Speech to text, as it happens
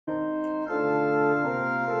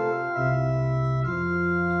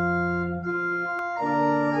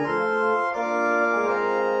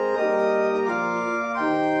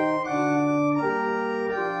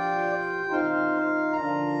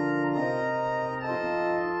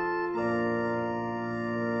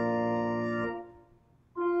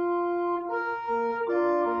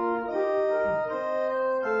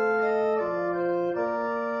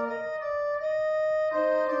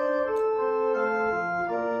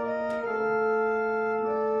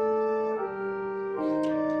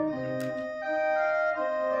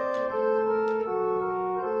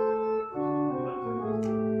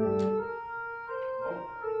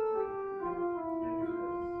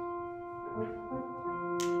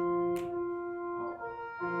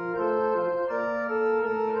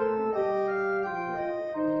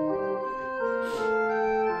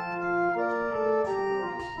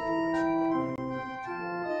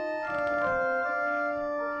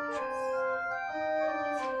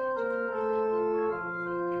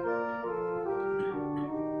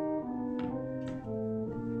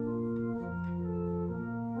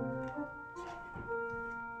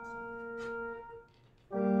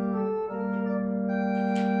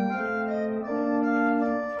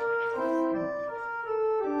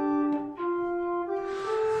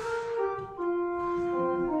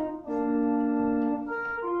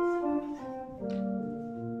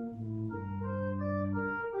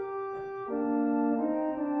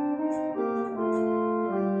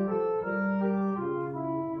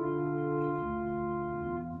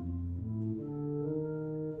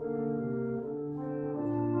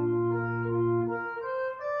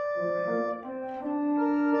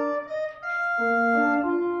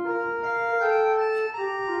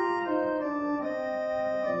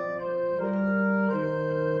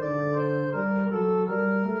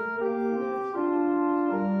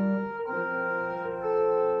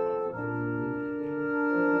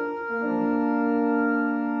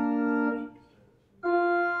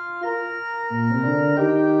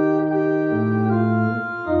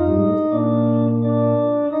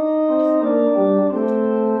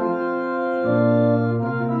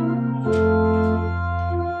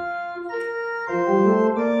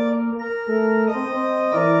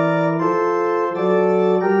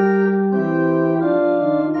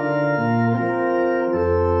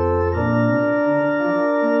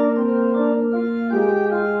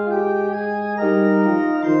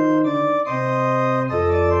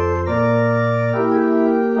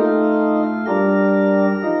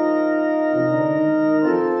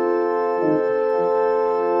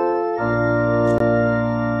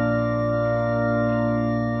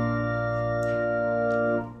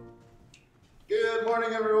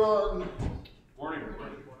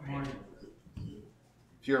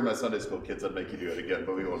you were my Sunday school kids, I'd make you do it again,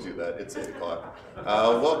 but we won't do that. It's 8 o'clock.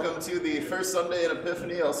 Welcome to the first Sunday in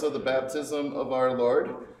Epiphany, also the baptism of our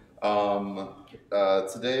Lord.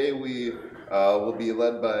 Today we will be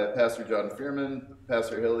led by Pastor John Fearman.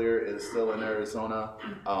 Pastor Hillier is still in Arizona.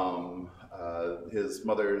 His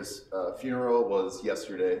mother's funeral was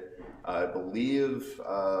yesterday. I believe,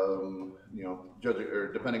 judging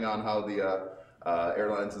or depending on how the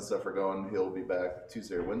airlines and stuff are going, he'll be back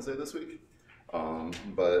Tuesday or Wednesday this week.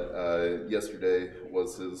 But yesterday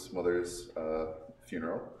was his mother's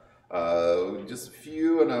funeral. Just a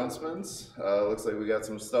few announcements. Looks like we got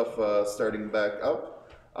some stuff starting back up.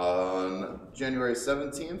 On January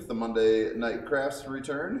 17th, the Monday night crafts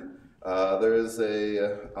return. There is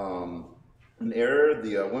an error.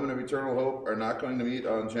 The Women of Eternal Hope are not going to meet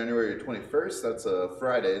on January 21st. That's a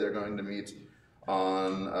Friday. They're going to meet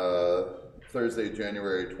on Thursday,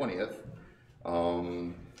 January 20th.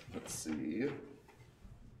 Let's see.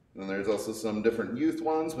 And there's also some different youth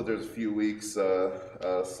ones, but there's a few weeks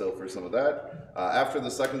still for some of that. After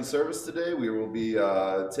the second service today, we will be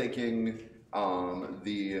taking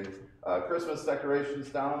the Christmas decorations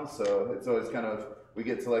down. So it's always kind of, we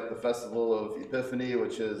get to like the festival of Epiphany,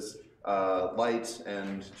 which is light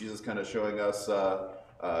and Jesus kind of showing us,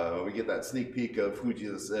 we get that sneak peek of who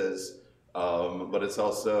Jesus is, but it's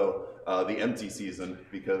also the empty season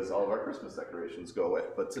because all of our Christmas decorations go away.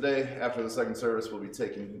 But today, after the second service, we'll be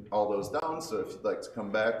taking all those down, so if you'd like to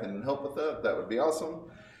come back and help with that, that would be awesome.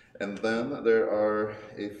 And then there are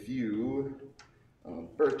a few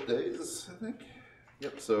birthdays, I think.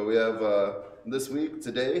 Yep, so we have this week,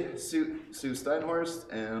 today, Sue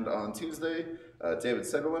Steinhorst, and on Tuesday, David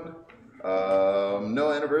Segelin.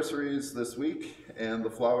 No anniversaries this week, and the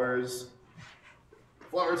flowers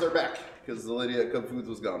are back, because the lady at Cub Foods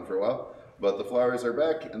was gone for a while. But the flowers are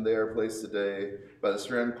back, and they are placed today by the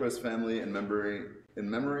Strandquist family in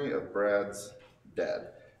memory of Brad's dad.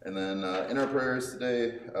 And then in our prayers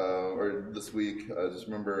today, or this week, just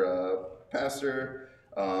remember Pastor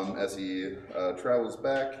as he travels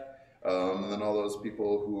back, and then all those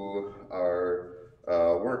people who are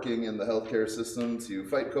working in the healthcare system to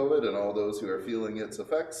fight COVID, and all those who are feeling its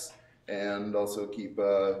effects. And also keep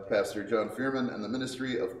Pastor John Fearman and the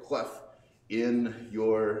ministry of Clef in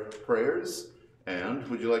your prayers. And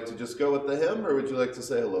would you like to just go with the hymn, or would you like to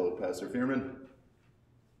say hello, Pastor Fearman?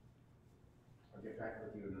 I'll get back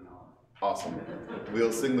with you in an hour. Awesome.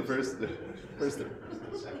 We'll sing the first.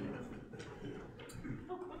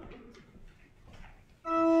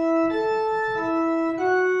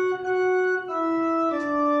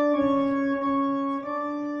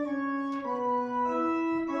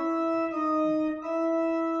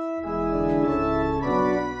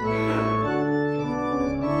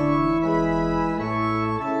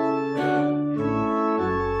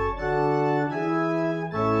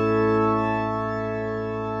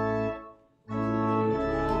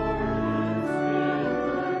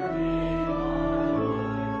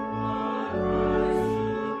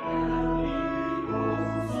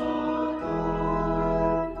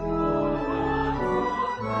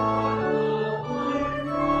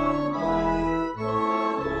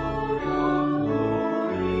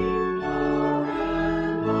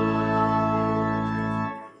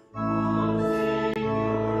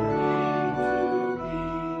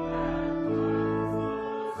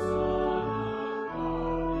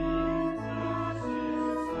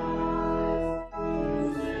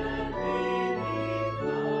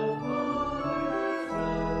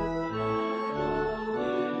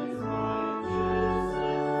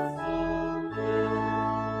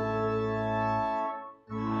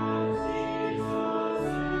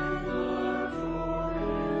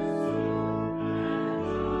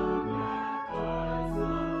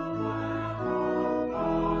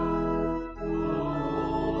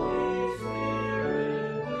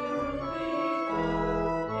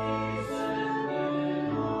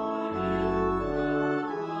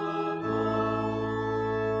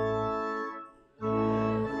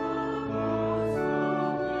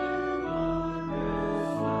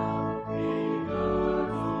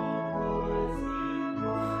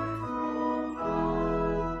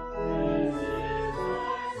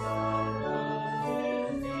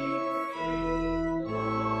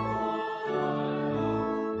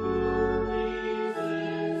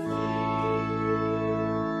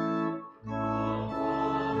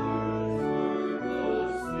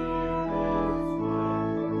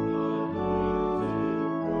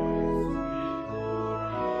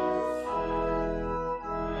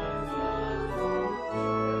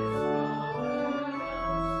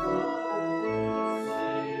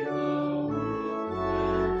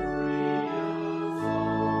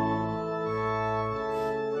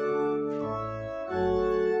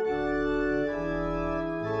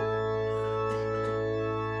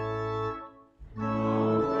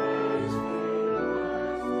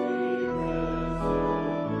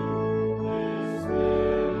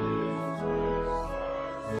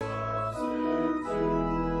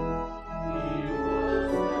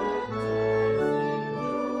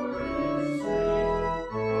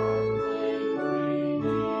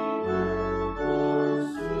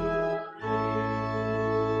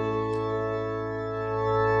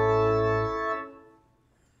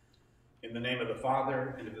 the name of the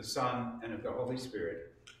Father, and of the Son, and of the Holy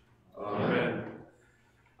Spirit. Amen.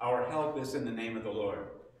 Our help is in the name of the Lord,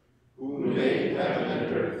 Who made heaven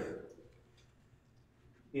and earth.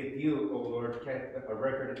 If you, O Lord, kept a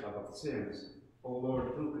record of sins, O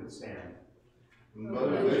Lord, who could stand?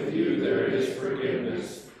 But with you there is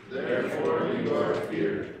forgiveness, therefore you are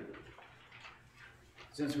feared.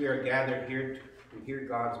 Since we are gathered here to hear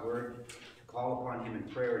God's word, to call upon him in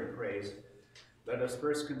prayer and praise, let us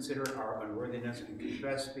first consider our unworthiness and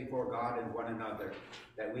confess before God and one another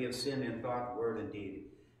that we have sinned in thought, word, and deed,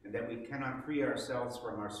 and that we cannot free ourselves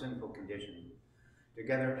from our sinful condition.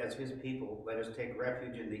 Together as his people, let us take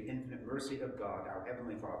refuge in the infinite mercy of God, our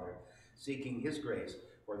Heavenly Father, seeking his grace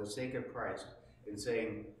for the sake of Christ, and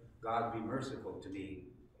saying, God, be merciful to me,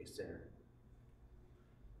 a sinner.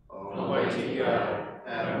 Almighty God,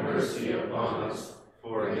 have mercy upon us,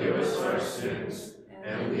 forgive us our sins,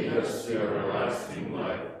 and lead us to everlasting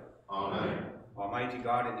life. Amen. Almighty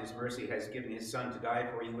God, in his mercy, has given his Son to die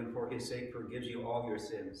for you, and for his sake forgives you all your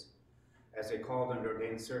sins. As a called and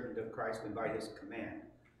ordained servant of Christ, and by his command,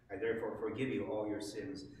 I therefore forgive you all your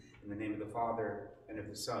sins, in the name of the Father, and of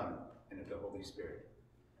the Son, and of the Holy Spirit.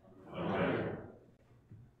 Amen.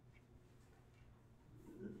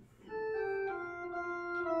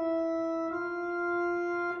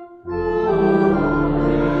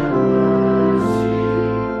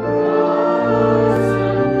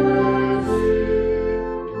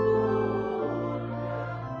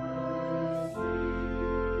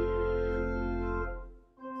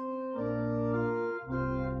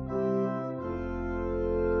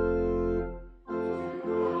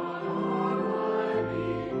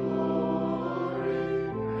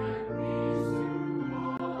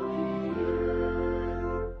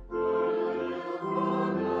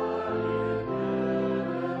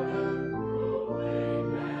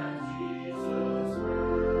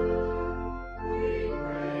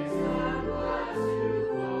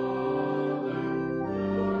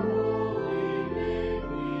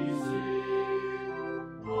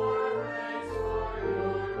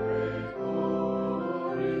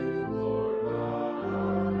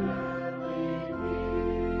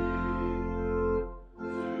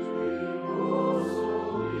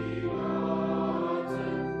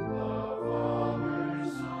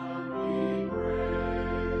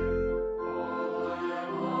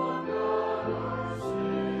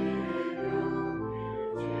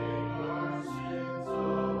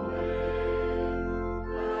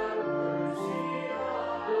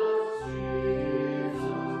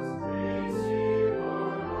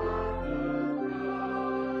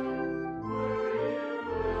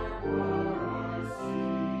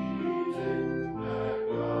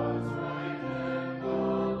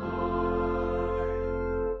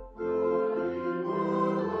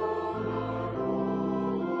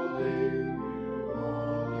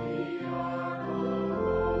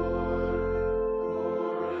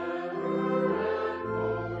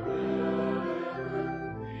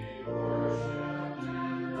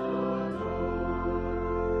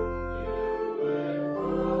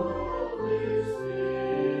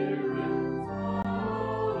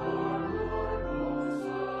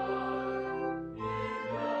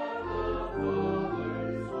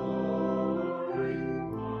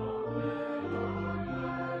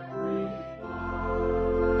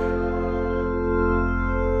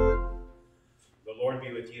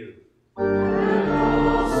 With you. And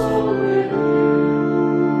also with you.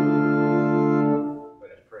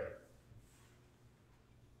 Let us pray.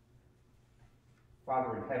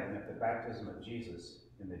 Father in heaven, at the baptism of Jesus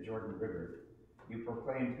in the Jordan River, you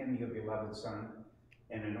proclaimed him your beloved Son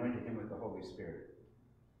and anointed him with the Holy Spirit.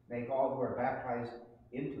 Make all who are baptized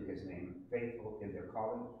into his name faithful in their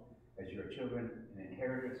calling as your children and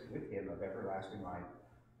inheritors with him of everlasting life,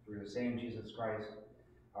 through the same Jesus Christ,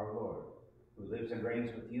 our Lord, who lives and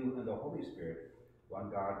reigns with you in the Holy Spirit,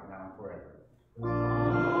 one God, now and forever.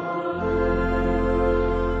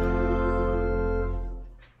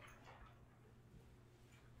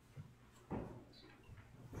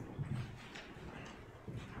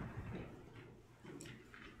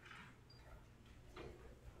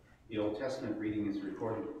 The Old Testament reading is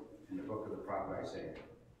recorded in the book of the prophet Isaiah.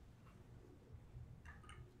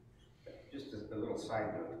 Just a little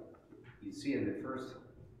side note, you see in the first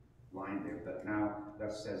line there, but now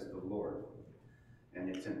thus says the Lord, and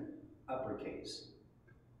it's in uppercase,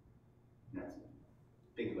 and that's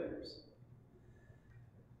big letters.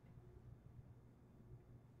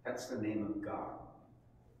 That's the name of God.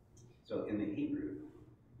 So in the Hebrew,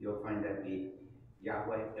 you'll find that be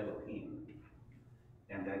Yahweh Elohim,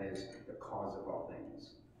 and that is the cause of all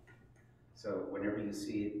things. So whenever you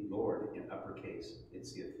see Lord in uppercase, it's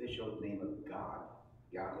It's the official name of God,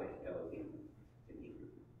 Yahweh Elohim in Hebrew.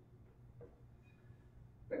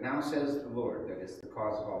 But now says the Lord, that is the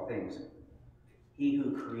cause of all things, He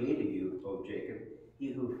who created you, O Jacob,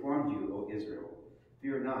 He who formed you, O Israel,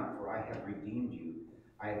 fear not, for I have redeemed you.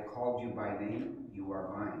 I have called you by name, you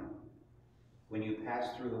are mine. When you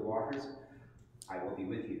pass through the waters, I will be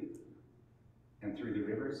with you. And through the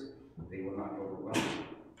rivers, they will not overwhelm you.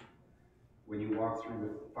 When you walk through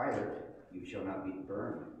the fire, you shall not be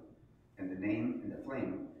burned, and the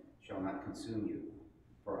flame shall not consume you.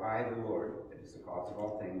 For I, the Lord, that is the cause of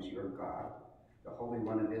all things, your God, the Holy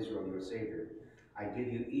One of Israel, your Savior, I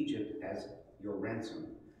give you Egypt as your ransom,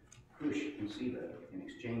 Cush and Seba in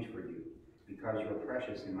exchange for you, because you are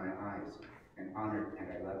precious in my eyes, and honored, and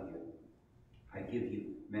I love you. I give you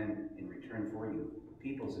men in return for you,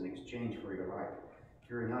 peoples in exchange for your life.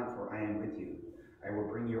 Fear not, for I am with you. I will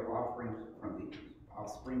bring your offspring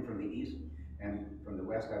from the east, and from the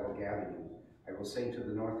west I will gather you. I will say to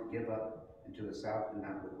the north, give up, and to the south, do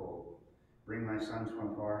not withhold. Bring my sons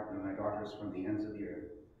from far, and my daughters from the ends of the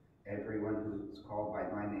earth. Everyone who is called by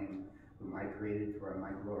my name, whom I created for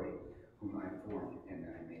my glory, whom I formed and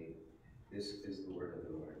I made. This is the word of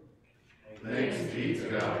the Lord. Thanks be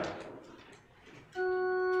to God.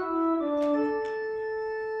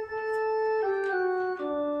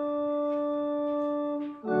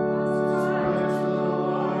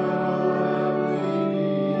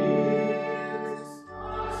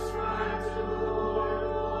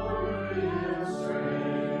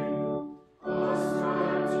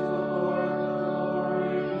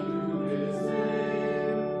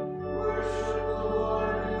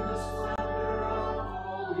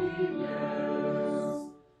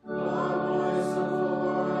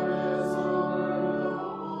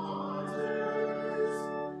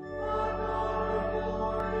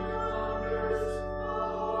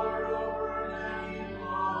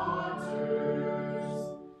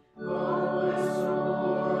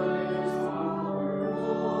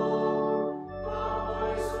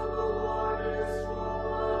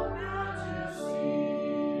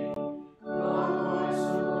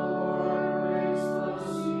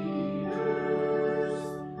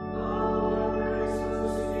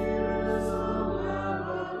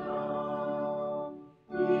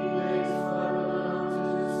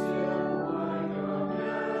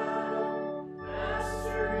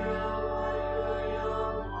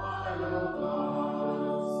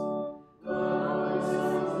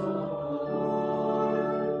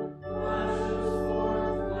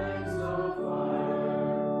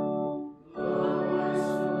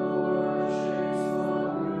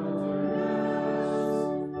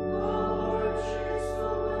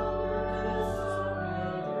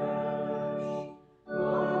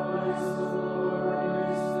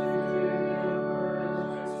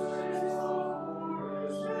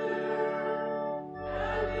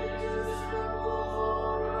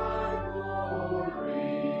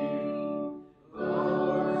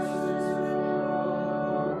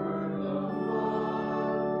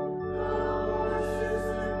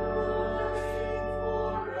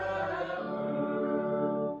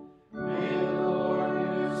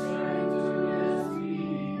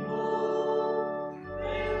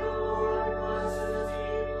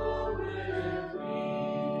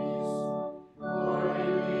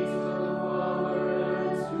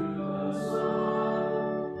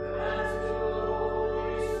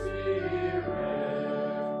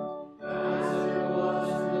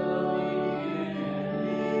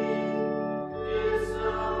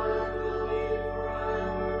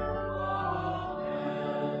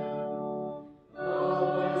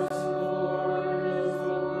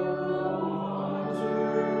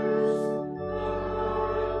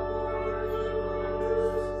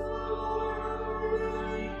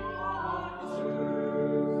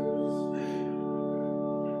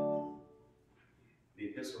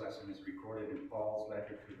 This lesson is recorded in Paul's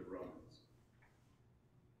letter to the Romans.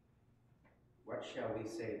 What shall we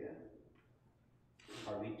say then?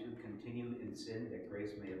 Are we to continue in sin that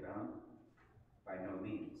grace may abound? By no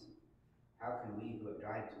means. How can we who have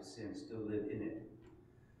died to sin still live in it?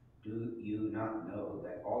 Do you not know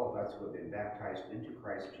that all of us who have been baptized into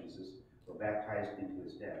Christ Jesus were baptized into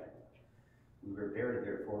his death? We were buried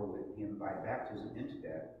therefore with him by baptism into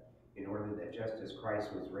death, in order that just as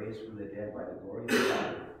Christ was raised from the dead by the glory of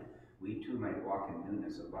God, we too might walk in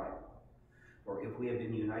newness of life. For if we have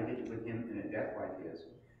been united with him in a death like his,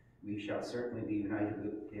 we shall certainly be united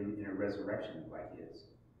with him in a resurrection like his.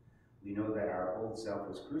 We know that our old self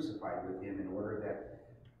was crucified with him in order that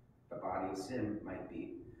the body of sin might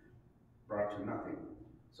be brought to nothing,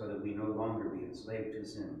 so that we no longer be enslaved to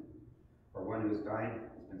sin. For one who has died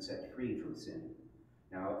has been set free from sin.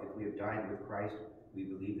 if we have died with Christ, we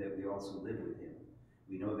believe that we also live with him.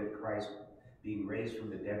 We know that Christ, being raised from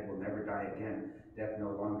the dead, will never die again. Death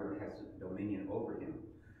no longer has dominion over him.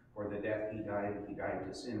 For the death he died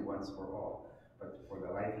to sin once for all. But for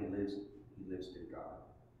the life he lives to God.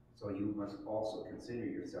 So you must also consider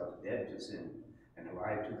yourself dead to sin and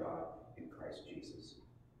alive to God in Christ Jesus.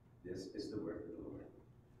 This is the word of the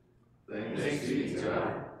Lord. Thanks be to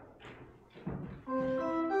God.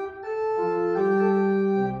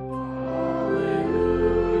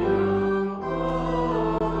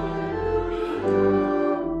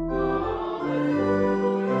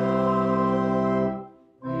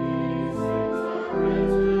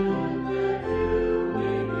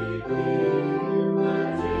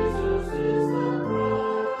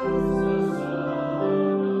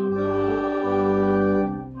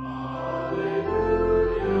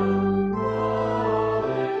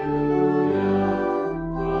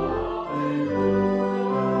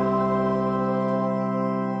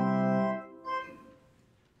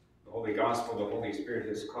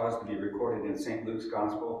 Is caused to be recorded in St. Luke's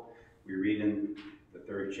Gospel. We read in the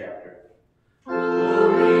 3rd chapter.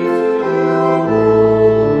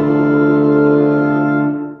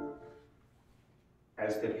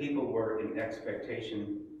 As the people were in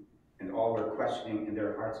expectation and all were questioning in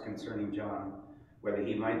their hearts concerning John, whether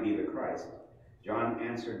he might be the Christ, John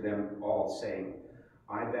answered them all, saying,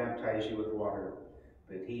 I baptize you with water,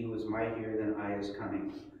 but he who is mightier than I is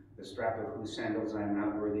coming, the strap of whose sandals I am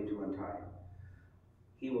not worthy to untie.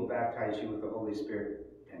 He will baptize you with the Holy Spirit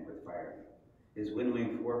and with fire. His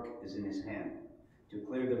winnowing fork is in his hand, to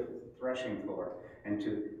clear the threshing floor and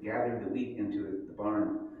to gather the wheat into the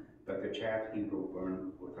barn, but the chaff he will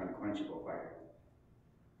burn with unquenchable fire.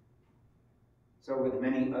 So with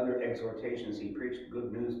many other exhortations he preached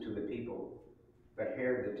good news to the people. But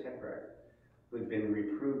Herod the Tetrarch, who had been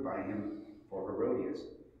reproved by him for Herodias,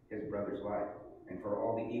 his brother's wife, and for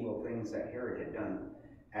all the evil things that Herod had done,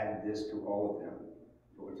 added this to all of them.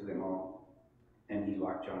 To them all, and he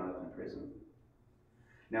locked John up in prison.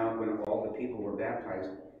 Now when all the people were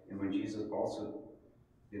baptized, and when Jesus also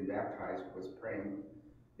been baptized was praying,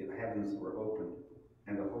 the heavens were opened,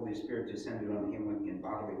 and the Holy Spirit descended on him in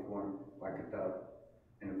bodily form like a dove,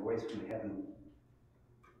 and a voice from heaven,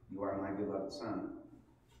 you are my beloved Son,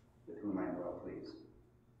 with whom I am well pleased.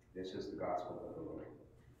 This is the gospel of the Lord.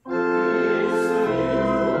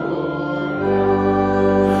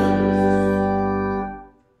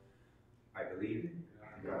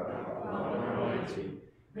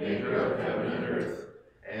 Maker of heaven and earth,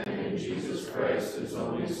 and in Jesus Christ, his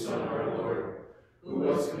only Son, our Lord, who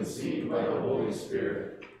was conceived by the Holy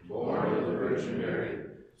Spirit, born of the Virgin Mary,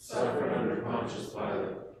 suffered under Pontius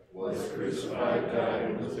Pilate, was crucified, died,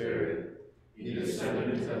 and was buried. He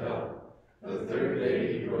descended into hell. The third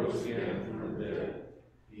day he rose again from the dead.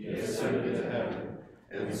 He ascended into heaven,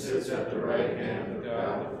 and sits at the right hand of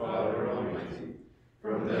God the Father Almighty.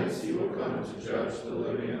 From thence he will come to judge the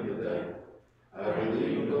living and the dead. I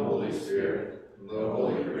believe in the Holy Spirit, the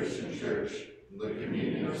holy Christian Church, the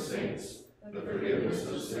communion of saints, the forgiveness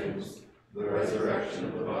of sins, the resurrection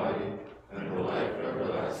of the body, and the life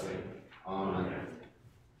everlasting. Amen.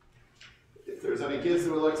 If there's any kids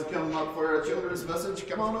that would like to come up for a children's message,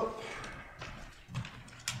 come on up.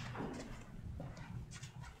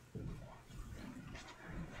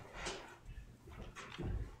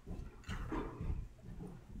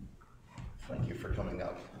 Thank you for coming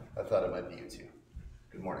up. I thought it might be you two.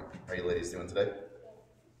 Good morning. How are you ladies doing today?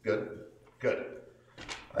 Good? Good.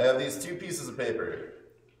 I have these two pieces of paper here.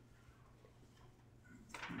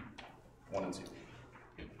 1 and 2.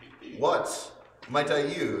 What might I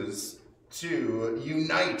use to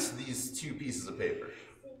unite these two pieces of paper?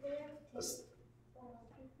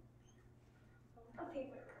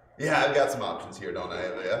 Yeah, I've got some options here, don't I,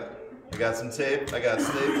 Ava? I got some tape, I got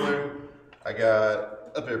stapler, I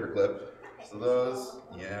got a paper clip. So those,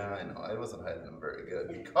 yeah, I know, I wasn't hiding them very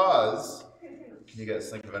good because, can you guys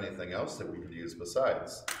think of anything else that we could use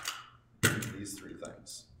besides these three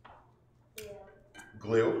things? Yeah.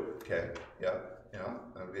 Glue, okay, yeah,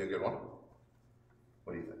 that would be a good one.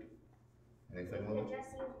 What do you think? Anything, Lily?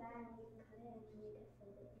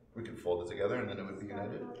 We could fold it together and then it would be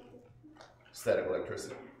united. Static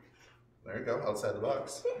electricity. There you go, outside the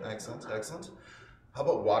box. Excellent, excellent. How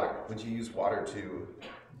about water? Would you use water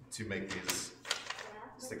to make these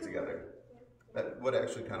stick together? That would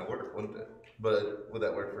actually kind of work, wouldn't it? But would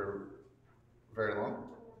that work for very long?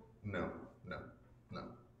 No.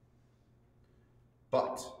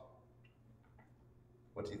 But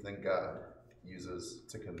what do you think God uses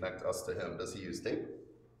to connect us to him? Does he use tape?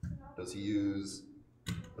 Does he use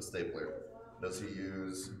a stapler? Does he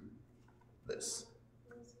use this?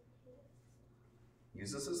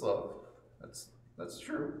 uses his love. That's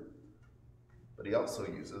true. But he also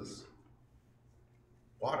uses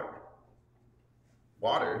water.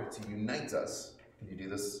 Water to unite us. Can you do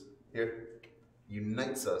this here?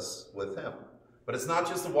 Unites us with him. But it's not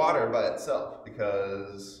just the water by itself,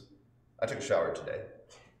 because I took a shower today.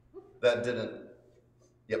 That didn't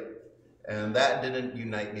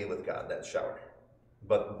unite me with God, that shower.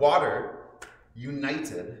 But water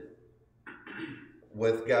united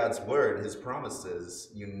with God's word, his promises,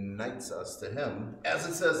 unites us to him. As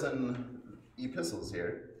it says in epistles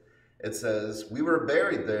here, it says, we were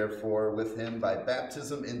buried therefore with him by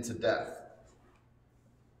baptism into death.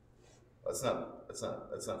 That's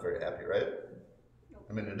not very happy, right?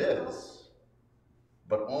 I mean, it is.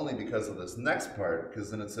 But only because of this next part,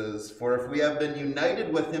 because then it says, for if we have been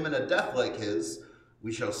united with him in a death like his,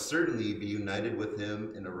 we shall certainly be united with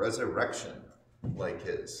him in a resurrection like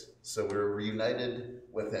his. So we're reunited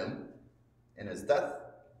with him in his death,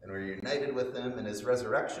 and we're united with him in his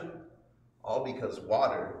resurrection, all because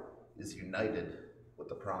water is united with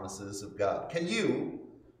the promises of God. Can you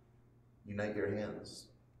unite your hands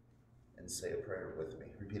and say a prayer with me?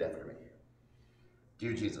 Repeat after me.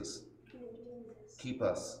 Dear Jesus, keep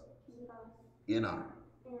us in our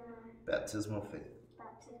baptismal faith,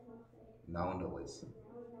 now and always.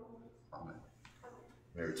 Amen.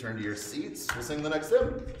 You may return to your seats. We'll sing the next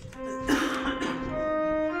hymn.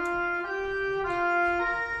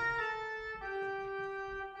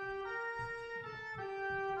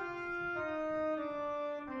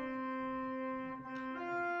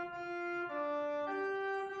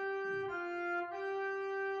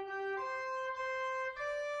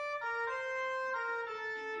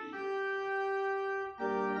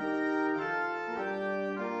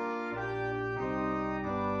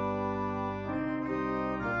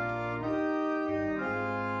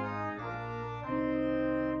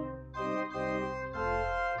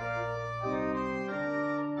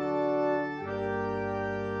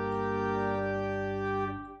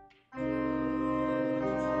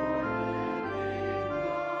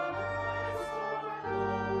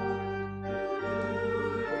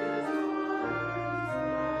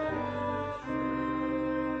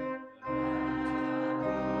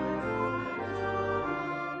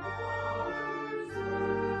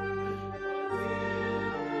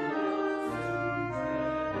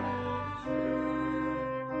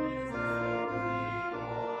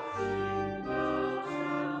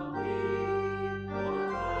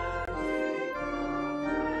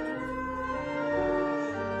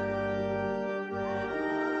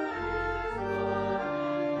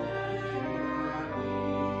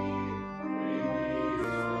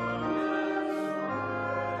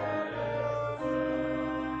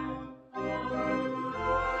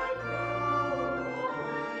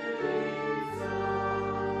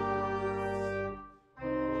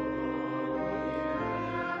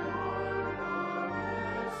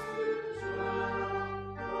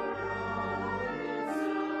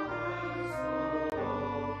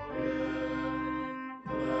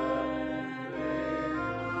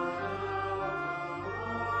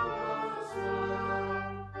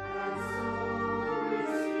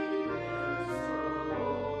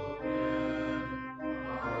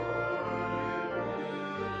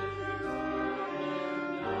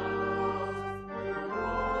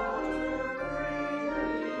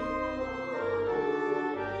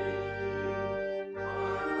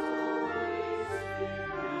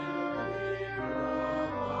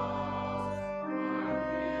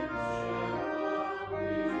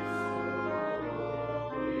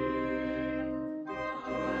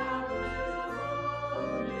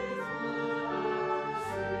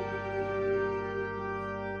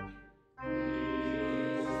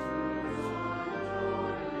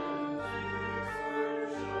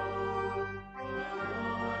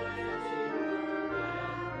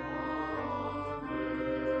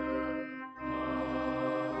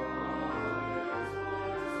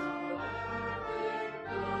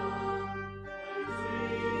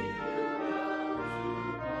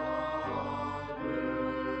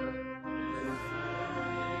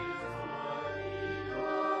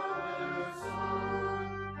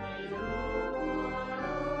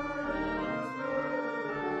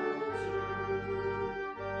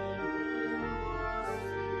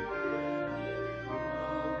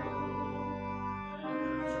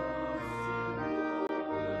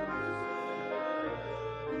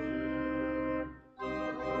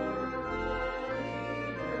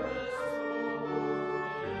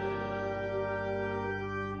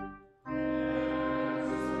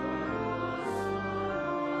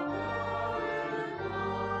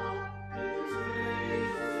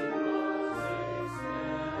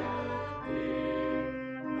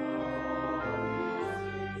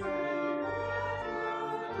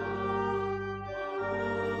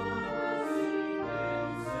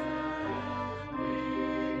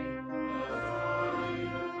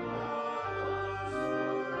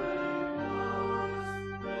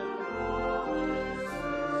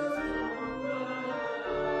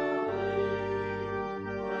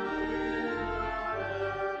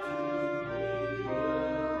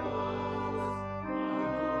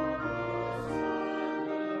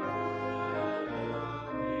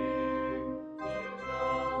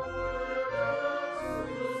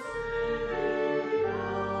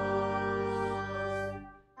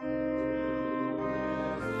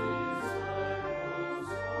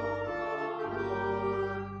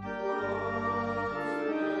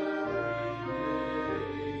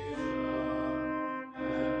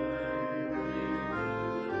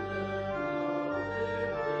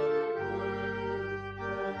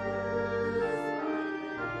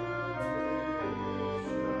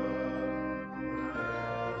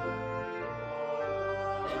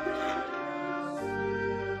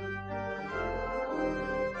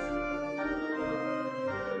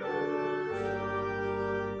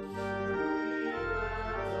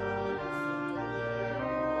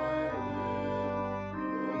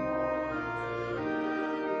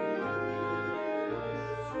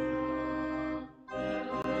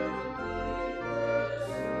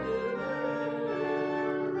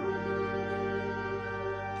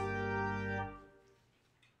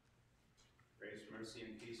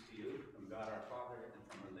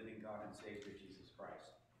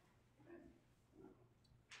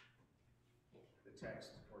 the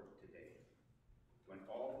text for today. When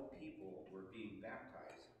all the people were being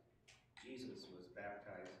baptized, Jesus was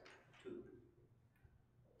baptized too.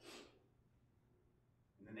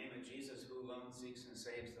 In the name of Jesus, who alone seeks and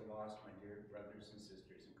saves the lost, my dear brothers and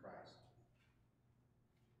sisters in Christ.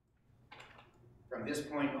 From this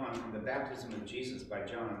point on, from the baptism of Jesus by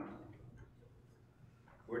John,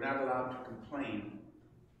 we're not allowed to complain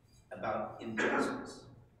about injustice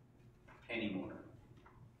anymore.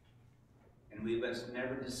 And we must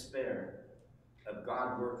never despair of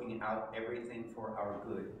God working out everything for our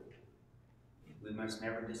good. We must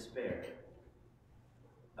never despair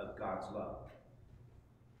of God's love.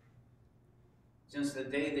 Since the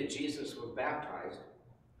day that Jesus was baptized,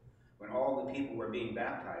 when all the people were being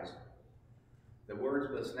baptized, the words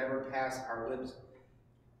must never pass our lips,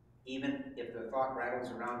 even if the thought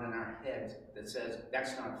rattles around in our heads that says,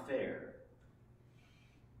 that's not fair.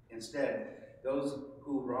 Instead, those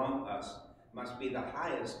who wrong us must be the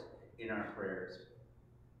highest in our prayers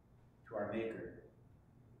to our Maker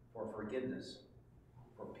for forgiveness,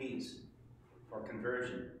 for peace, for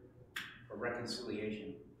conversion, for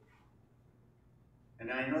reconciliation.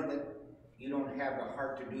 And I know that you don't have the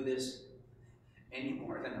heart to do this any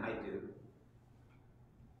more than I do.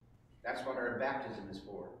 That's what our baptism is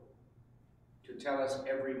for. To tell us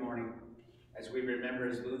every morning, as we remember,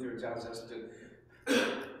 as Luther tells us, to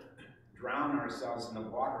drown ourselves in the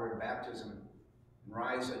water of baptism and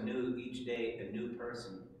rise anew each day, a new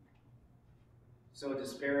person. So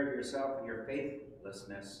despair of yourself and your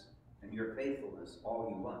faithlessness and your faithfulness all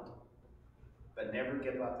you want. But never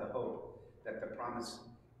give up the hope that the promise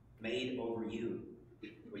made over you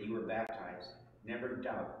when you were baptized. Never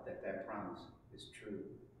doubt that that promise is true.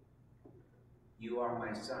 You are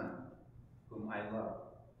my son, whom I love.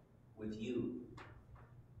 With you,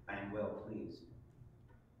 I am well pleased.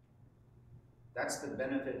 That's the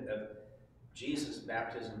benefit of Jesus'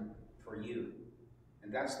 baptism for you.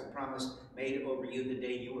 And that's the promise made over you the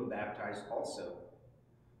day you were baptized also.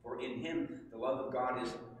 For in him, the love of God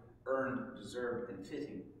is earned, deserved, and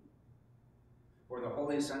fitting. For the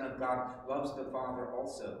Holy Son of God loves the Father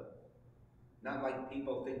also. Not like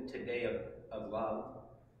people think today of love,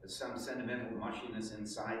 as some sentimental mushiness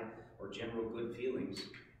inside or general good feelings.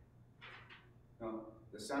 No,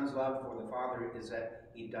 the Son's love for the Father is that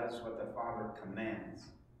he does what the Father commands.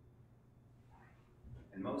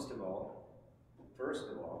 And most of all, first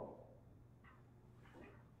of all,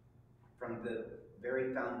 from the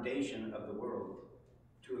very foundation of the world,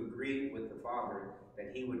 to agree with the Father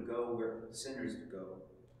that he would go where sinners go,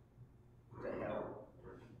 to hell.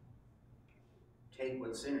 Take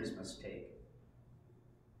what sinners must take,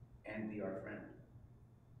 and be our friend.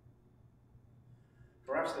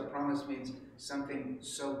 For us, the promise means something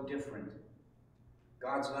so different.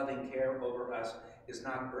 God's loving care over us is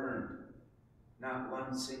not earned, not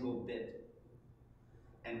one single bit.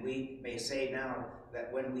 And we may say now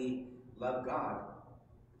that when we love God,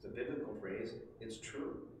 it's a biblical phrase, it's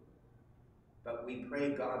true. But we pray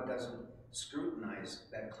God doesn't scrutinize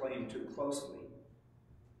that claim too closely.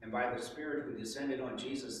 And by the Spirit who descended on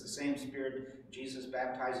Jesus, the same Spirit Jesus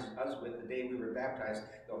baptizes us with the day we were baptized,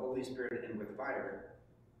 the Holy Spirit and with fire,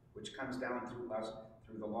 which comes down through us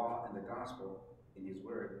through the law and the gospel in his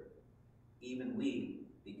word, even we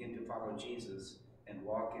begin to follow Jesus and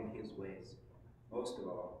walk in his ways. Most of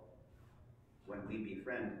all, when we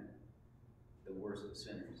befriend the worst of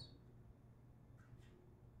sinners.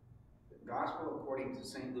 The gospel, according to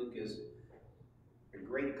St. Luke, is a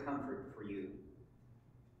great comfort for you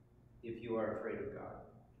if you are afraid of God.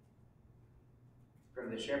 From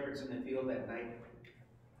the shepherds in the field that night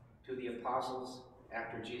to the apostles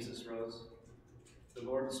after Jesus rose, the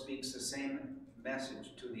Lord speaks the same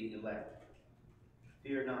message to the elect.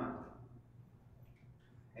 Fear not.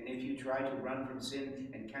 And if you try to run from sin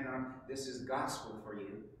and cannot, this is gospel for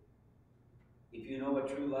you. If you know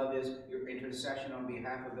what true love is, your intercession on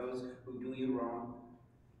behalf of those who do you wrong,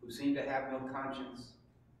 who seem to have no conscience,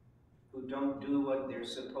 who don't do what they're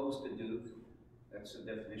supposed to do, that's the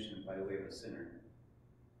definition by the way of a sinner.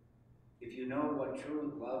 If you know what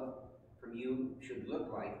true love from you should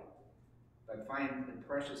look like, but find the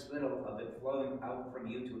precious little of it flowing out from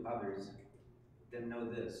you to others, then know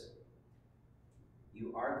this: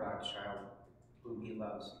 you are God's child, whom he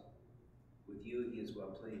loves. With you he is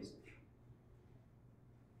well pleased.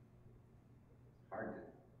 Hard to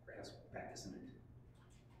grasp that, isn't it?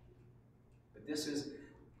 But this is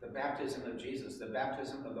the baptism of Jesus, the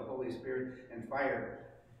baptism of the Holy Spirit and fire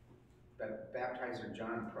that baptizer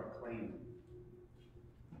John proclaimed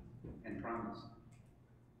and promised.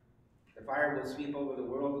 The The fire will sweep over the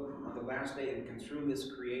world on the last day and consume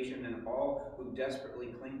this creation and all who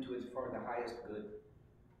desperately cling to it for the highest good.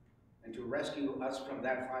 And to rescue us from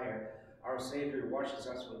that fire, our Savior washes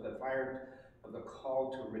us with the fire of the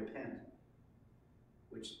call to repent,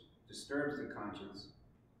 which disturbs the conscience,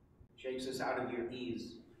 shakes us out of your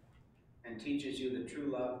ease, and teaches you that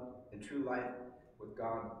true love and true life with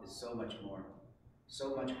God is so much more,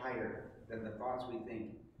 so much higher than the thoughts we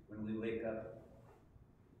think when we wake up.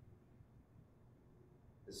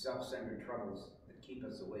 The self-centered troubles that keep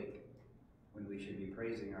us awake when we should be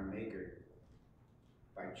praising our Maker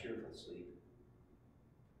by cheerful sleep.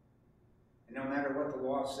 And no matter what the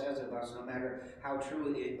law says of us, no matter how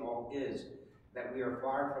true it all is, that we are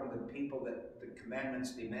far from the people that the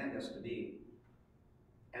commandments demand us to be,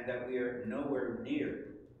 and that we are nowhere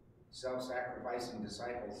near self-sacrificing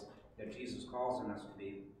disciples that Jesus calls on us to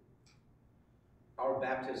be, our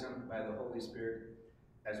baptism by the Holy Spirit,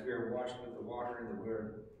 as we are washed with the water and the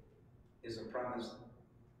word, is a promise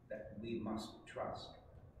that we must trust.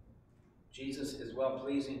 Jesus is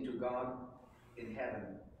well-pleasing to God in heaven,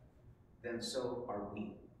 then so are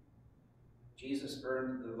we. Jesus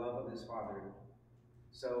earned the love of his Father,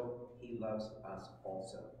 so he loves us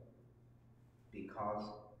also, because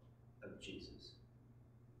of Jesus.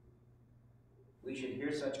 We should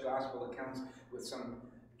hear such gospel accounts with some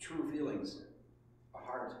true feelings, a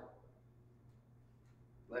heart.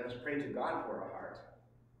 Let us pray to God for a heart.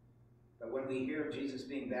 But when we hear of Jesus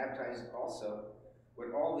being baptized also,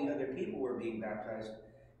 when all the other people were being baptized,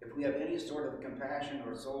 if we have any sort of compassion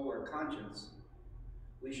or soul or conscience,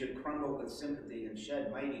 we should crumble with sympathy and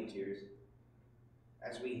shed mighty tears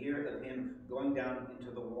as we hear of him going down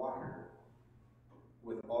into the water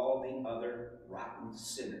with all the other rotten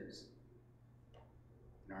sinners.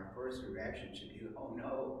 And our first reaction should be, oh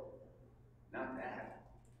no, not that.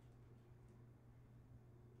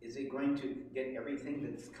 Is it going to get everything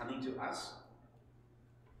that's coming to us?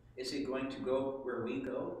 Is it going to go where we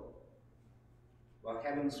go? Well,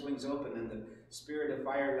 heaven swings open and the spirit of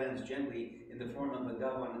fire lands gently in the form of a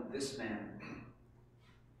dove on this man.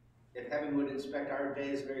 If heaven would inspect our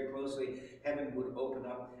days very closely, heaven would open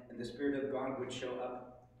up and the Spirit of God would show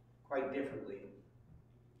up quite differently.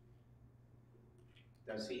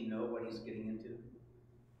 Does he know what he's getting into?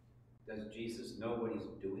 Does Jesus know what he's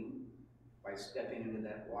doing by stepping into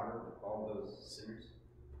that water with all those sinners?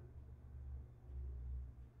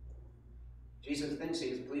 Jesus thinks he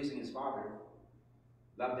is pleasing his Father,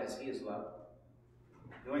 loved as he is loved,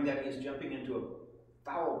 knowing that he is jumping into a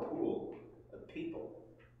foul pool of people.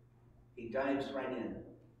 He dives right in,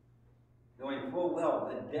 knowing full well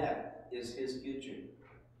that death is his future,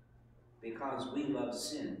 because we love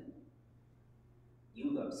sin.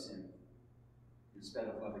 You love sin instead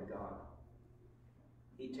of loving God.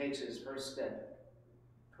 He takes his first step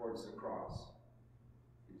towards the cross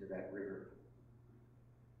into that river.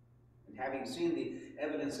 And having seen the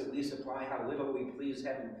evidence that we supply how little we please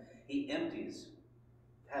heaven, he empties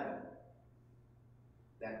heaven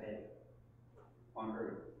that day on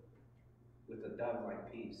earth with a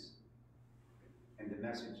dove-like peace and the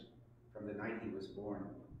message from the night he was born.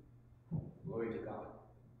 Glory to God,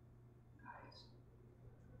 guys,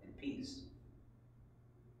 and peace,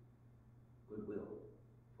 goodwill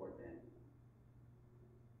toward men.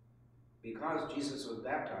 Because Jesus was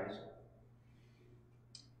baptized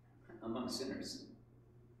among sinners.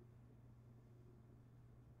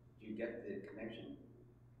 Do you get the connection?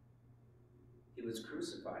 He was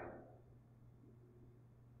crucified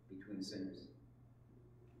between sinners,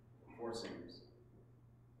 for sinners.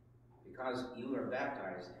 Because you are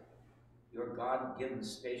baptized, your God-given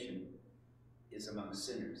station is among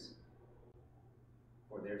sinners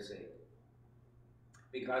for their sake.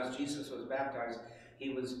 Because Jesus was baptized, he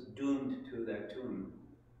was doomed to that tomb.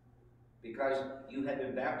 Because you had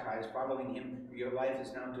been baptized, following him, your life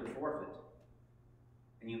is now to forfeit.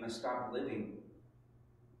 And you must stop living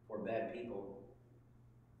for bad people,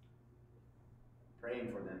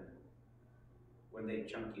 praying for them when they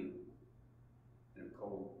chunk you in a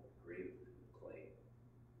cold grave of clay.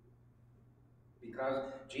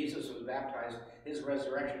 Because Jesus was baptized, his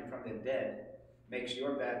resurrection from the dead makes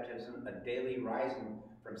your baptism a daily rising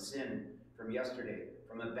from sin, from yesterday,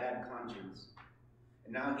 from a bad conscience.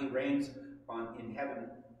 And now he reigns in heaven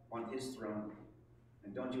on his throne.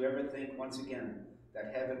 And don't you ever think once again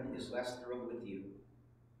that heaven is less thrilled with you.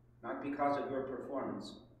 Not because of your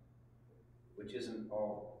performance, which isn't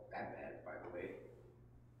all that bad, by the way.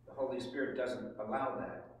 The Holy Spirit doesn't allow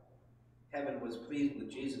that. Heaven was pleased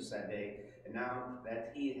with Jesus that day, and now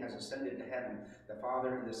that he has ascended to heaven, the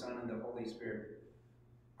Father and the Son and the Holy Spirit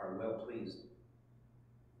are well pleased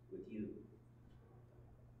with you.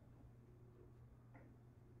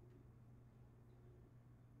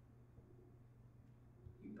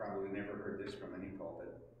 probably never heard this from any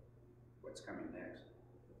pulpit, what's coming next.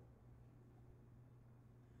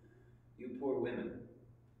 You poor women,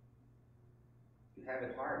 you have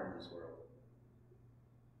it hard in this world.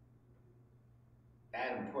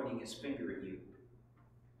 Adam pointing his finger at you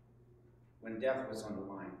when death was on the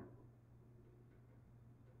line.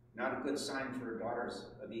 Not a good sign for daughters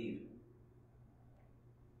of Eve.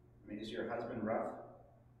 I mean, is your husband rough?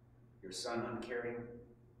 Your son uncaring?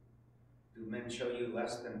 Do men show you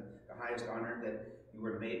less than the highest honor that you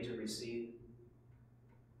were made to receive?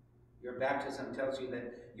 Your baptism tells you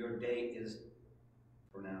that your day is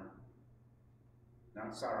for now.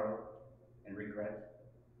 Not sorrow and regret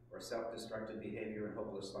or self-destructive behavior and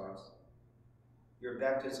hopeless thoughts. Your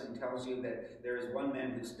baptism tells you that there is one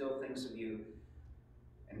man who still thinks of you,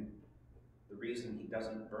 and the reason he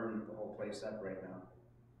doesn't burn the whole place up right now.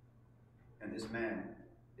 And this man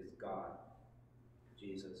is God,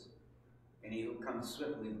 Jesus. And he who comes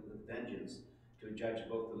swiftly with vengeance to judge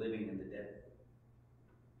both the living and the dead.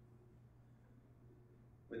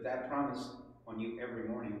 With that promise on you every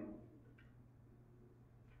morning,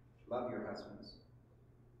 love your husbands.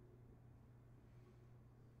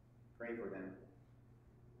 Pray for them.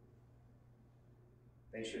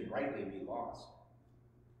 They should rightly be lost.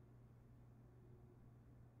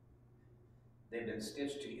 They've been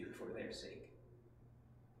stitched to you for their sake.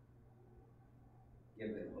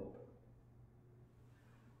 Give them hope.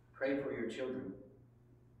 Pray for your children,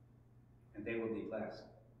 and they will be blessed.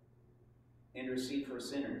 Intercede for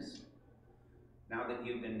sinners, now that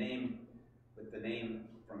you've been named with the name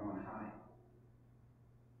from on high.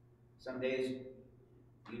 Some days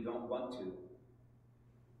you don't want to.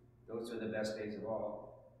 Those are the best days of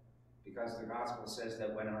all, because the gospel says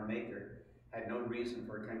that when our Maker had no reason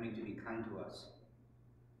for coming to be kind to us,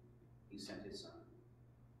 he sent his Son.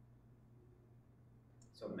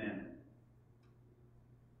 So men,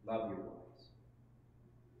 love your wives.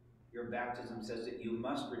 Your baptism says that you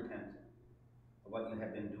must repent of what you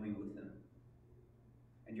have been doing with them.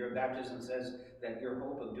 And your baptism says that your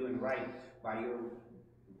hope of doing right by your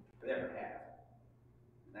better half,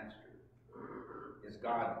 and that's true, is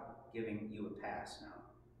God giving you a pass now,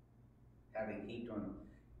 having heaped on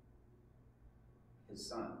his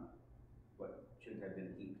Son what should have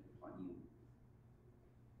been heaped on you.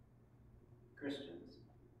 Christians,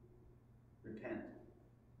 repent.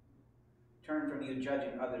 Turn from you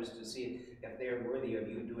judging others to see if they are worthy of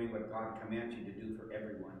you doing what God commands you to do for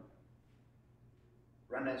everyone.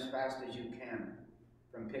 Run as fast as you can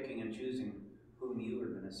from picking and choosing whom you are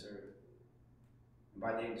going to serve. And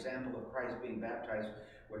by the example of Christ being baptized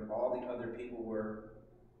when all the other people were,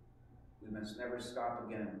 we must never stop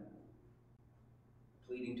again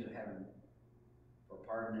pleading to heaven for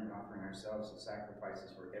pardon and offering ourselves as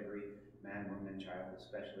sacrifices for every man, woman, and child,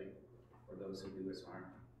 especially for those who do us harm.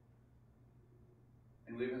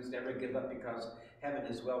 And we must never give up, because heaven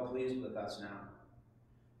is well pleased with us now.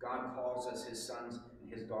 God calls us his sons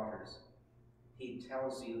and his daughters. He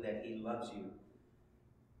tells you that he loves you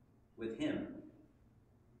with him.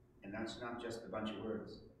 And that's not just a bunch of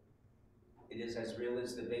words. It is as real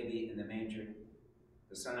as the baby in the manger,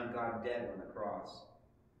 the Son of God dead on the cross,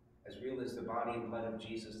 as real as the body and blood of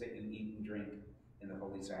Jesus that you eat and drink in the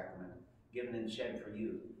Holy Sacrament, given and shed for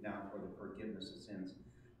you now for the forgiveness of sins,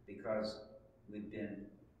 because we've been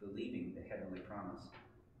believing the heavenly promise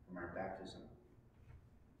from our baptism.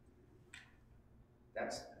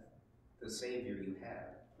 That's the Savior you have,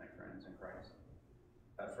 my friends in Christ.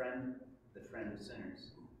 A friend, the friend of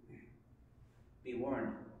sinners. Be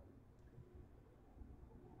warned.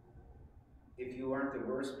 If you aren't the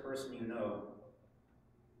worst person you know,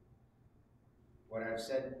 what I've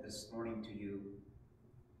said this morning to you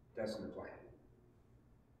doesn't apply.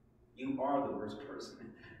 You are the worst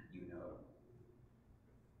person you know.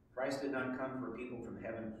 Christ did not come for people from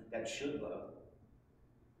heaven that should love.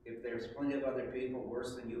 If there's plenty of other people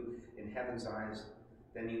worse than you in heaven's eyes,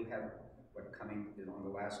 then you have what coming on the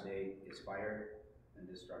last day is fire and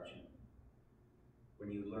destruction.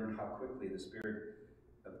 When you learn how quickly the Spirit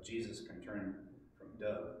of Jesus can turn from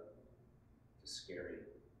dove to scary.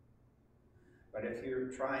 But if you're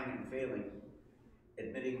trying and failing,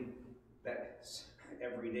 admitting that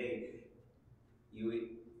every day you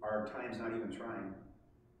are at times not even trying,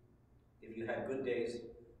 if you have good days,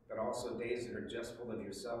 but also days that are just full of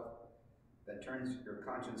yourself, that turns your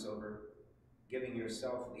conscience over, giving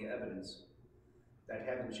yourself the evidence that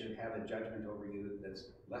heaven should have a judgment over you that's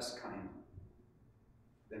less kind,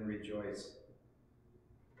 then rejoice.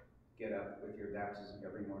 Get up with your baptism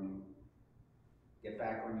every morning. Get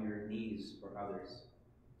back on your knees for others,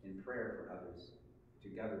 in prayer for others,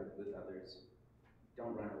 together with others.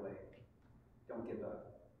 Don't run away. Don't give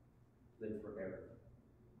up. live forever.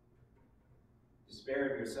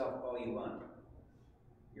 Despair of yourself all you want,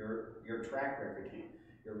 your track record,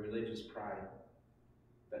 your religious pride,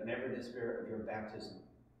 but never despair of your baptism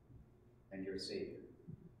and your Savior.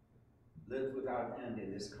 Live without end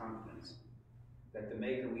in this confidence that the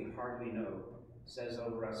Maker we hardly know says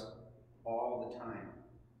over us all the time,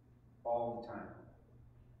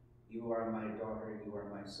 you are my daughter, you are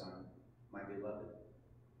my son, my beloved,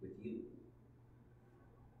 with you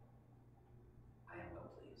I am well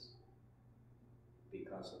pleased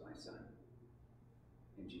because of my Son.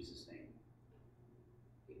 In Jesus' name,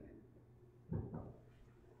 amen.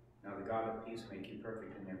 Now the God of peace make you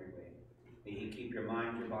perfect in every way. May he keep your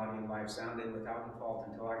mind, your body, and life sound and without default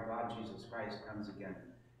until our God Jesus Christ comes again.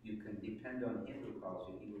 You can depend on him who calls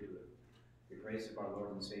you, he will do it. The grace of our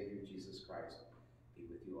Lord and Savior Jesus Christ be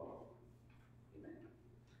with you all. Amen.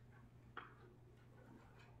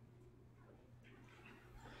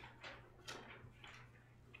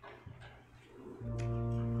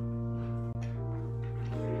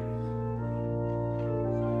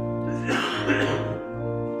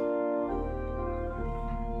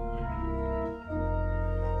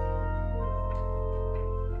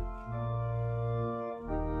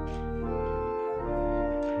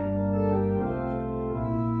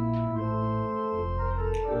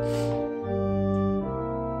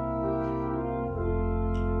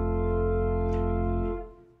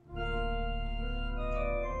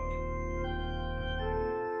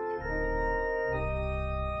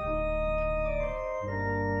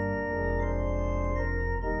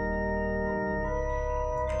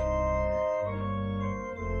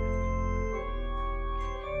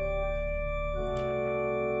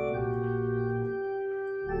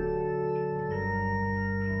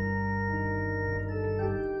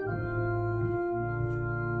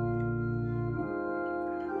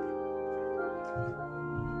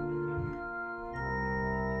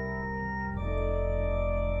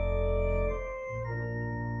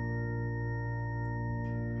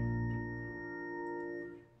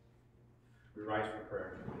 Rise for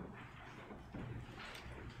prayer.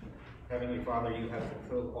 Heavenly Father, you have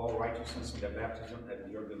fulfilled all righteousness in the baptism of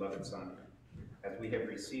your beloved Son. As we have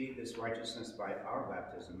received this righteousness by our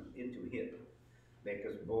baptism into him, make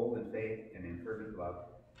us bold in faith and in fervent love,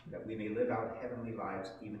 that we may live out heavenly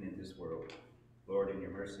lives even in this world. Lord, in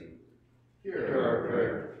your mercy, Hear our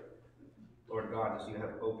prayer. Lord God, as you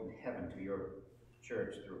have opened heaven to your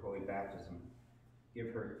church through holy baptism,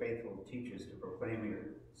 give her faithful teachers to proclaim your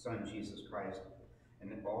Son, Jesus Christ, and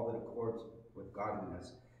all that accords with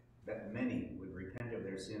godliness, that many would repent of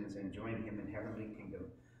their sins and join him in heavenly kingdom.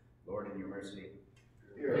 Lord, in your mercy,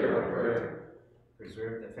 Hear our prayer.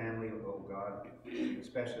 Preserve the family, O God,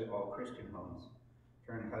 especially all Christian homes.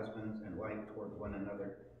 Turn husbands and wife toward one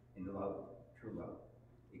another in love, true love.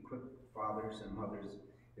 Equip fathers and mothers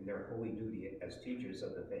in their holy duty as teachers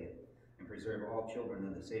of the faith, and preserve all children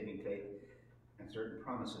in the saving faith and certain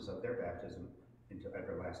promises of their baptism into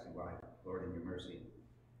everlasting life. Lord, in your mercy,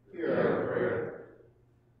 Hear our prayer.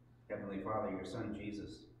 Heavenly Father, your Son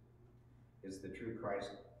Jesus is the true Christ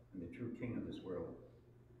and the true King of this world.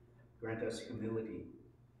 Grant us humility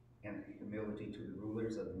to the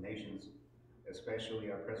rulers of the nations,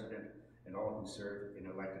 especially our President and all who serve in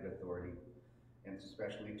elected authority, and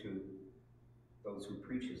especially to those who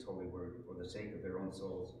preach his holy word for the sake of their own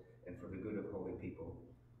souls and for the good of holy people.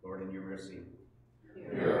 Lord, in your mercy,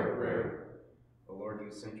 Hear our prayer. O Lord,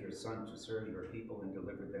 you sent your Son to serve your people and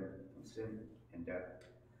deliver them from sin and death.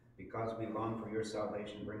 Because we long for your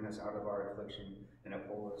salvation, bring us out of our affliction and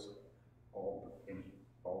uphold us all in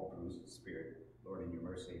all bruised spirit. Lord, in your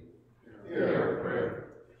mercy, Hear our prayer.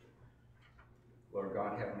 Lord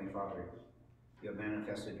God, Heavenly Father, you have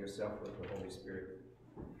manifested yourself with the Holy Spirit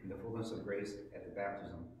in the fullness of grace at the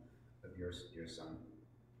baptism of your dear Son.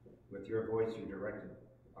 With your voice you directed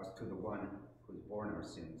us to the one who has borne our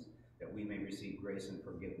sins, that we may receive grace and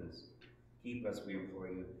forgiveness. Keep us, we implore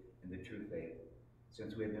you, in the true faith.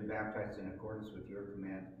 Since we have been baptized in accordance with your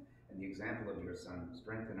command and the example of your Son,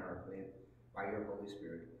 strengthen our faith by your Holy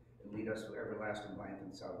Spirit, and lead us to everlasting life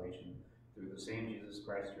and salvation through the same Jesus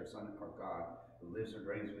Christ, your Son, our God, who lives and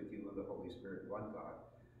reigns with you in the Holy Spirit, one God,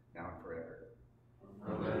 now and forever.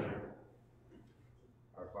 Amen.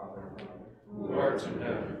 Our Father, Who art in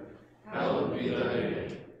heaven, hallowed be thy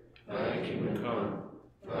name. Thy kingdom come,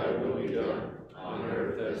 thy will be done, on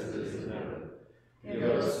earth as it is in heaven. Give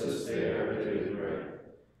us this day our daily bread,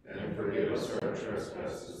 and forgive us our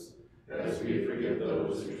trespasses, as we forgive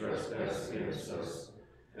those who trespass against us.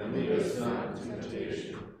 And lead us not into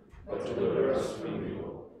temptation, but deliver us from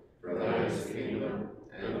evil. For thine is the kingdom,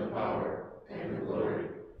 and the power, and the glory,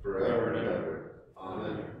 forever and ever.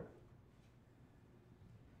 Amen.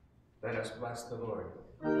 Let us bless the Lord.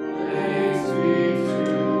 Thanks be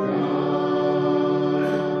to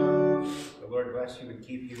God. The Lord bless you and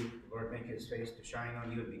keep you. The Lord make his face to shine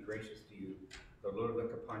on you and be gracious to you. The Lord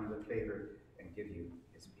look upon you with favor and give you